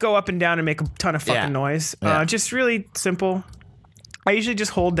 don't go up and down and make a ton of fucking noise. Yeah. Just really simple. I usually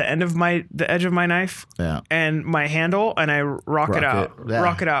just hold the edge of my knife and my handle, and I rock it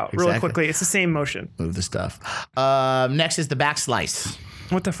out really quickly. It's the same motion. Move the stuff. Next is the back slice.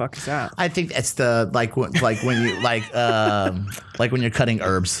 What the fuck is that? I think it's the like when you're cutting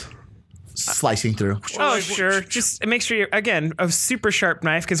herbs. Slicing through. Oh, sure. Just make sure you're, again, a super sharp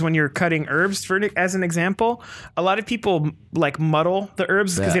knife, because when you're cutting herbs, as an example, a lot of people like muddle the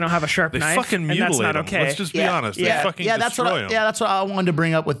herbs because they don't have a sharp knife. They fucking mutilate and that's not them. okay. Let's just be honest. They fucking destroy them. Yeah, that's what I wanted to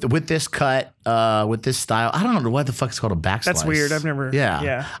bring up with this cut, with this style. I don't know what the fuck it's called, a back slice. That's weird. I've never.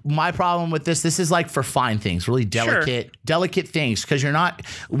 Yeah. My problem with this is like for fine things, really delicate things, because you're not,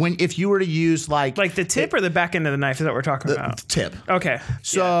 if you were to use like the tip or the back end of the knife, is that what we're talking about? The tip. Okay.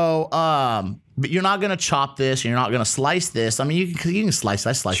 So, but you're not gonna chop this, and you're not gonna slice this. I mean, you can slice.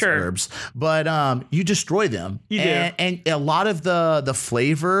 I slice herbs, but you destroy them. You do, and a lot of the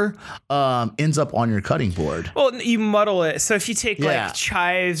flavor ends up on your cutting board. Well, you muddle it. So if you take like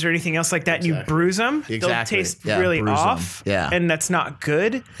chives or anything else like that, and you bruise them, they'll taste really off. Yeah, and that's not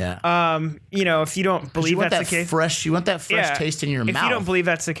good. Yeah. If you don't believe that's the case, you want that fresh taste in your mouth. If you don't believe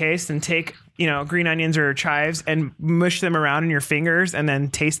that's the case, then take green onions or chives and mush them around in your fingers, and then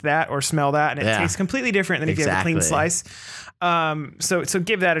taste that or smell that, and it tastes completely different than if you have a clean slice. So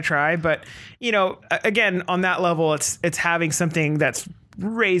give that a try. But again, on that level, it's having something that's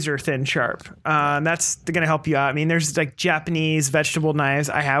razor thin sharp. That's going to help you out. I mean, there's like Japanese vegetable knives.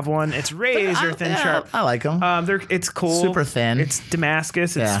 I have one. It's razor thin sharp. I like them. It's cool. Super thin. It's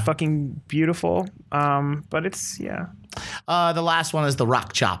Damascus. It's fucking beautiful. But it's the last one is the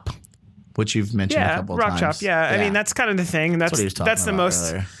rock chop, which you've mentioned a couple of times. Rock chop. Yeah. I mean, that's kind of the thing. That's the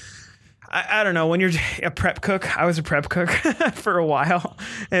most earlier. I don't know, when you're a prep cook. I was a prep cook for a while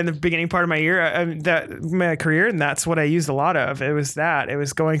in the beginning part of my my career, and that's what I used a lot of. It was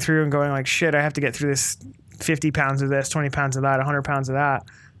going through and going like, shit, I have to get through this 50 pounds of this, 20 pounds of that, 100 pounds of that,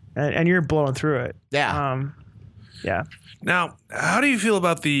 and you're blowing through it. Yeah. Yeah. Now, how do you feel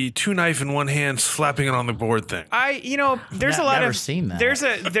about the 2 knife in one hand slapping it on the board thing? There's a lot Never of seen that.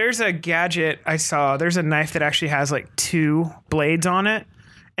 There's a gadget I saw. There's a knife that actually has like 2 blades on it,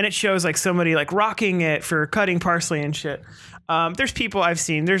 and it shows like somebody like rocking it for cutting parsley and shit. There's people I've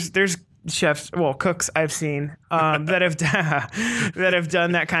seen. There's chefs, cooks I've seen that have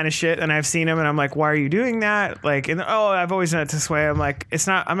done that kind of shit, and I've seen them, and I'm like, why are you doing that? Like, I've always done it this way. I'm like,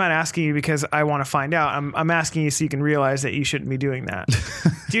 I'm not asking you because I want to find out. I'm asking you so you can realize that you shouldn't be doing that.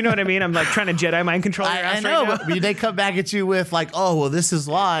 Do you know what I mean? I'm like trying to Jedi mind control your ass I know, right now. but they come back at you with like, oh, well, this is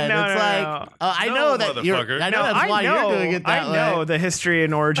why. And No, it's no, like, no. I No, know that you're. motherfucker. I know that's why you're doing it that I know way. the history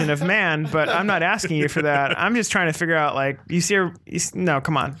and origin of man, but I'm not asking you for that. I'm just trying to figure out, like, no,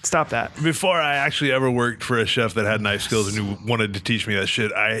 come on, stop that. Before I actually ever worked for a chef that had knife skills and who wanted to teach me that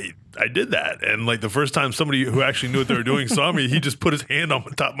shit, I did that. And like the first time somebody who actually knew what they were doing saw me, he just put his hand on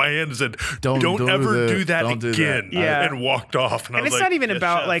the top of my hand and said, don't ever do that don't do again. that. Yeah. And walked off. And I And was it's like, not even "Yes,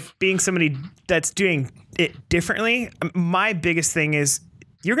 about chef." like being somebody that's doing it differently. My biggest thing is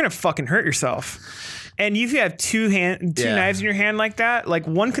you're gonna fucking hurt yourself. And if you have two knives in your hand like that, like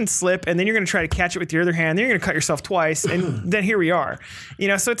one can slip, and then you're gonna try to catch it with your other hand. Then you're gonna cut yourself twice, and then here we are.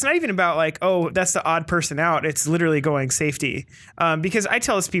 So it's not even about like, oh, that's the odd person out. It's literally going safety. Because I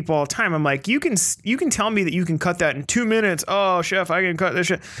tell this people all the time. I'm like, you can tell me that you can cut that in 2 minutes. Oh, chef, I can cut this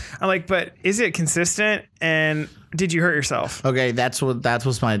shit. I'm like, but is it consistent? And did you hurt yourself? Okay, that's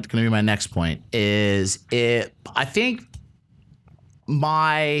what's going to be my next point. I think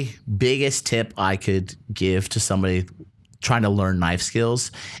my biggest tip I could give to somebody trying to learn knife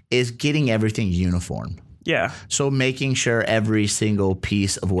skills is getting everything uniform. Yeah. So making sure every single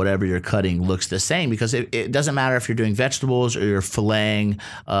piece of whatever you're cutting looks the same, because it doesn't matter if you're doing vegetables or you're filleting,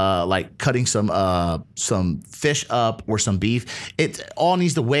 like cutting some fish up or some beef. It all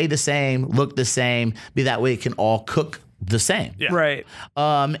needs to weigh the same, look the same, be that way it can all cook the same. Yeah. Right.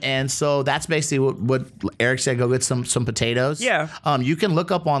 And so that's basically what Eric said. Go get some potatoes. Yeah. You can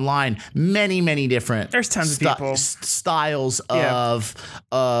look up online many different. There's tons of people. Styles Yeah.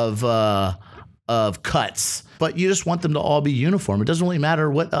 of cuts, but you just want them to all be uniform. It doesn't really matter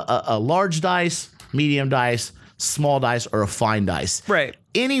what a large dice, medium dice, small dice, or a fine dice. Right.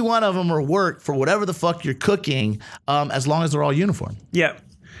 Any one of them will work for whatever the fuck you're cooking, as long as they're all uniform. Yeah.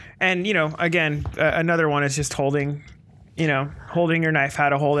 And, again, another one is just holding your knife, how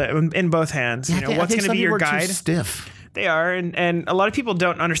to hold it in both hands. I think What's going to some be your people are too guide? stiff. They are. And a lot of people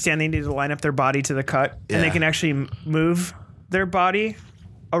don't understand they need to line up their body to the cut. Yeah. And they can actually move their body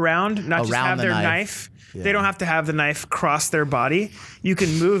around, not just Around have the their knife. knife. They don't have to have the knife cross their body. You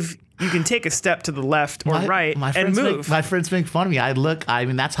can move. You can take a step to the left or right and move. My friends make fun of me.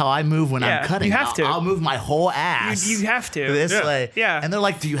 That's how I move when I'm cutting. You have to. I'll move my whole ass. You have to. This way. Yeah. And they're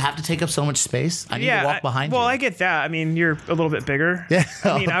like, do you have to take up so much space? I need to walk behind you. Well, I get that. I mean, you're a little bit bigger. Yeah.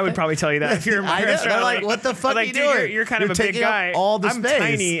 I would probably tell you that if you're in my I know. restaurant. They're like, what the fuck are you dude, doing? You're kind of You're a big taking up guy. all the I'm space.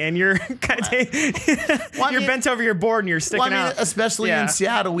 tiny, and you're kind of you're bent over your board and you're sticking out. Especially Yeah. in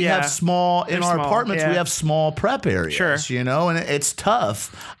Seattle, we Yeah. have small, in They're our small, apartments, yeah. we have small prep areas, Sure. and it's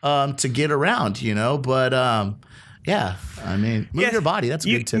tough to get around, but yeah, I mean, move your body. That's a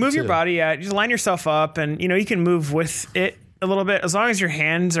good tip, Move your too. body, yeah. Just line yourself up, and you can move with it a little bit as long as your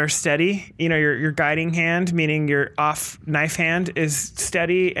hands are steady. Your guiding hand, meaning your off knife hand, is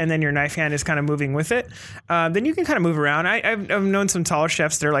steady, and then your knife hand is kind of moving with it. Then you can kind of move around. I've known some taller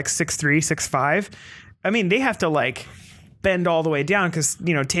chefs. They're like 6'3", 6'5". I mean, they have to like bend all the way down because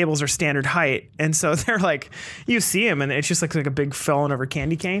tables are standard height, and so they're like, you see them and it's just like a big falling over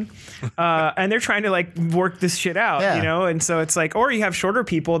candy cane, and they're trying to like work this shit out, Yeah. and so it's like, or you have shorter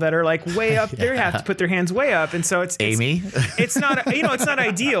people that are like way up, they have to put their hands way up, and so it's Amy. it's not it's not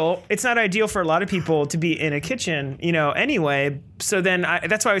ideal. It's not ideal for a lot of people to be in a kitchen, anyway. So then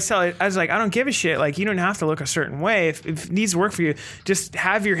that's why I was like, I don't give a shit. Like, you don't have to look a certain way. If it needs to work for you, just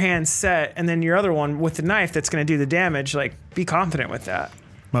have your hands set, and then your other one with the knife that's going to do the damage. Like, be confident with that.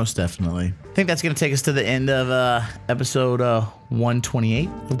 Most definitely. I think that's going to take us to the end of episode 128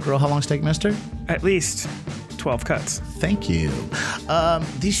 of Girl How Long Steak Mister. At least 12 cuts. Thank you.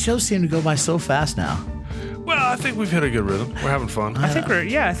 These shows seem to go by so fast now. Well, I think we've hit a good rhythm. We're having fun. I think we're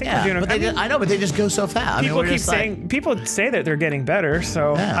doing but okay. I know, but they just go so fast. People keep saying, people say that they're getting better,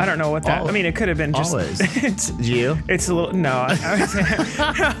 so Yeah. I don't know what that. I mean, it could have been just. Always. You? It's a little no.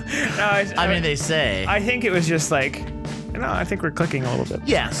 I mean, they say. I think it was just like, no. I think we're clicking a little bit.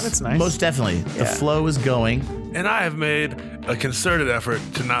 Yes, That's nice. Most definitely. The Yeah. flow is going. And I have made a concerted effort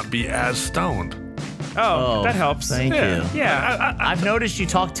to not be as stoned. Oh, that helps. Thank you. Yeah. I've noticed you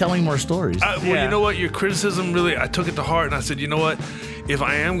telling more stories. Well, Yeah. you know what? Your criticism really, I took it to heart, and I said, you know what? If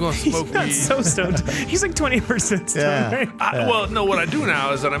I am going to He's smoke not weed, so stoned. He's like 20% stoned. Yeah. Right? well, no. What I do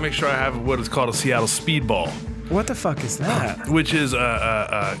now is that I make sure I have what is called a Seattle Speedball, What the fuck is that? which is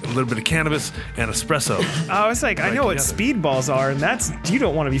a little bit of cannabis and espresso. I was like, I know what together. speedballs are, and that's you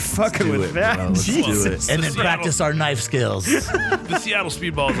don't want to be fucking Do with it, that. bro. Let's do Jesus. it. And then Seattle- practice our knife skills. The Seattle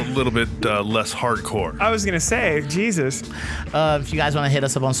Speedball is a little bit less hardcore. I was gonna say, Jesus. If you guys want to hit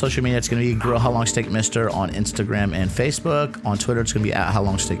us up on social media, it's going to be Grill How Long Steak Mister on Instagram and Facebook. On Twitter, it's going to be at How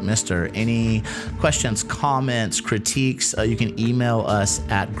Long Steak Mister. Any questions, comments, critiques, you can email us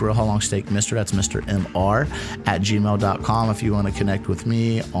at Grill How Long Steak Mister. That's Mr. MR at gmail.com. If you want to connect with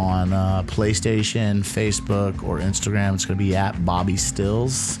me on PlayStation, Facebook, or Instagram, it's going to be at Bobbie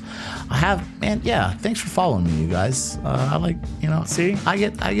Stills. Thanks for following me, you guys. I like, See? I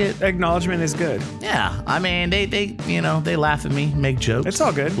get Acknowledgement is good. yeah, I mean, they laugh at me, make jokes. It's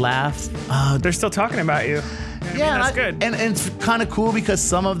all good. Laugh. They're still talking about you. I mean, that's good. And it's kind of cool because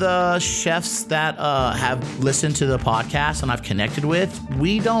some of the chefs that have listened to the podcast and I've connected with,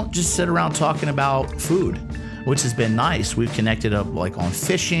 we don't just sit around talking about food, which has been nice. We've connected up like on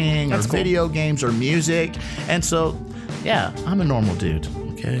fishing That's or cool. video games or music. And so, yeah, I'm a normal dude.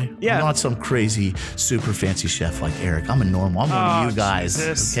 Okay. Yeah. I'm not some crazy, super fancy chef like Eric. I'm a normal. I'm one Oh, of you guys.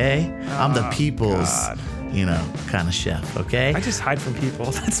 Jesus. Okay. I'm the people's, God. kind of chef. Okay. I just hide from people.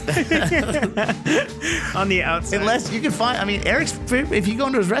 That's on the outside. Unless you can find, Eric's, if you go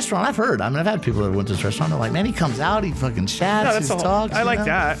into his restaurant, I've heard. I've had people that went to his restaurant. They're like, man, he comes out, he fucking chats, no, he that's the whole, talks. I you like know?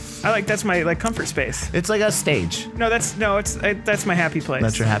 that. That's my comfort space. It's like a stage. That's my happy place.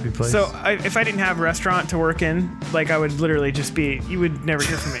 That's your happy place? So if I didn't have a restaurant to work in, I would literally just be. You would never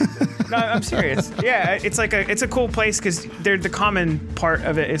hear from me. No, I'm serious. Yeah, it's a cool place because the common part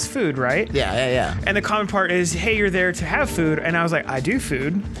of it is food, right? Yeah. And the common part is, hey, you're there to have food, and I was like, I do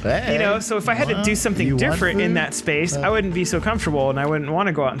food. Hey, So if I had to do you something want different in food? that space, I wouldn't be so comfortable, and I wouldn't want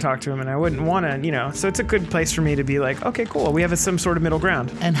to go out and talk to him, and I wouldn't want to, So it's a good place for me to be like, okay, cool. We have some sort of middle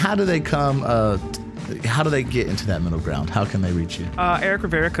ground. And how do they come, how do they get into that middle ground? How can they reach you? Eric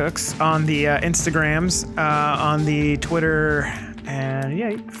Rivera Cooks on the Instagrams, on the Twitter, and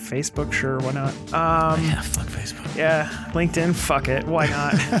Facebook, sure, why not? Fuck Facebook. Yeah, LinkedIn, fuck it, why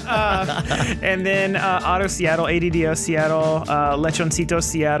not? And then Addo Seattle, ADDO Seattle, Lechoncito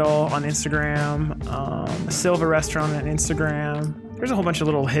Seattle on Instagram, Silva Restaurant on Instagram. There's a whole bunch of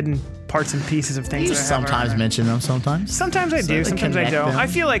little hidden parts and pieces of things. You that I have sometimes around there. mention them sometimes. Sometimes I do, to sometimes I connect don't. them. I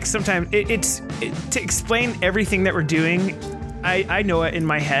feel like sometimes it's to explain everything that we're doing. I know it in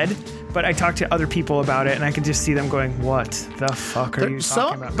my head, but I talk to other people about it, and I can just see them going, "What the fuck are you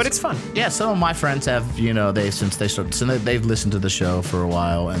talking about?" But it's fun. Yeah, some of my friends have, they've listened to the show for a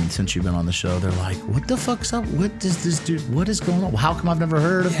while, and since you've been on the show, they're like, "What the fuck's up? What does this dude? What is going on? How come I've never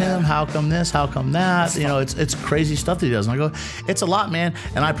heard of him? How come this? How come that? It's crazy stuff that he does." And I go, "It's a lot, man,"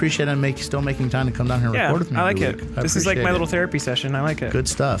 and I appreciate him still making time to come down here and Yeah, record with me. I like every it. week. I This is like appreciate my it. little therapy session. I like it. Good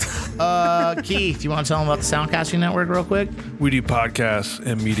stuff. Keith, you want to tell them about the Soundcasting Network real quick? We do podcasts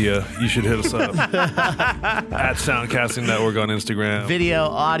and media. You should hit us up at Soundcasting Network on Instagram. Video,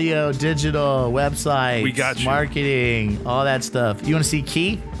 audio, digital, website, We got you. marketing, all that stuff. You want to see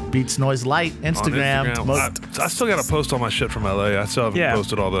Keith? Beats Noise Light, On Instagram. I still got to post all my shit from LA. I still haven't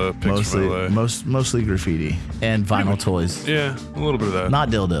posted all the pictures from LA. Mostly graffiti and vinyl toys. Yeah, a little bit of that. Not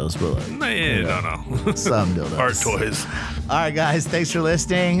dildos, but like No. some dildos. Art toys. All right, guys. Thanks for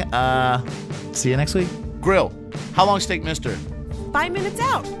listening. See you next week. Grill. How long steak, mister? 5 minutes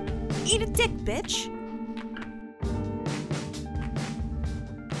out. Eat a dick, bitch.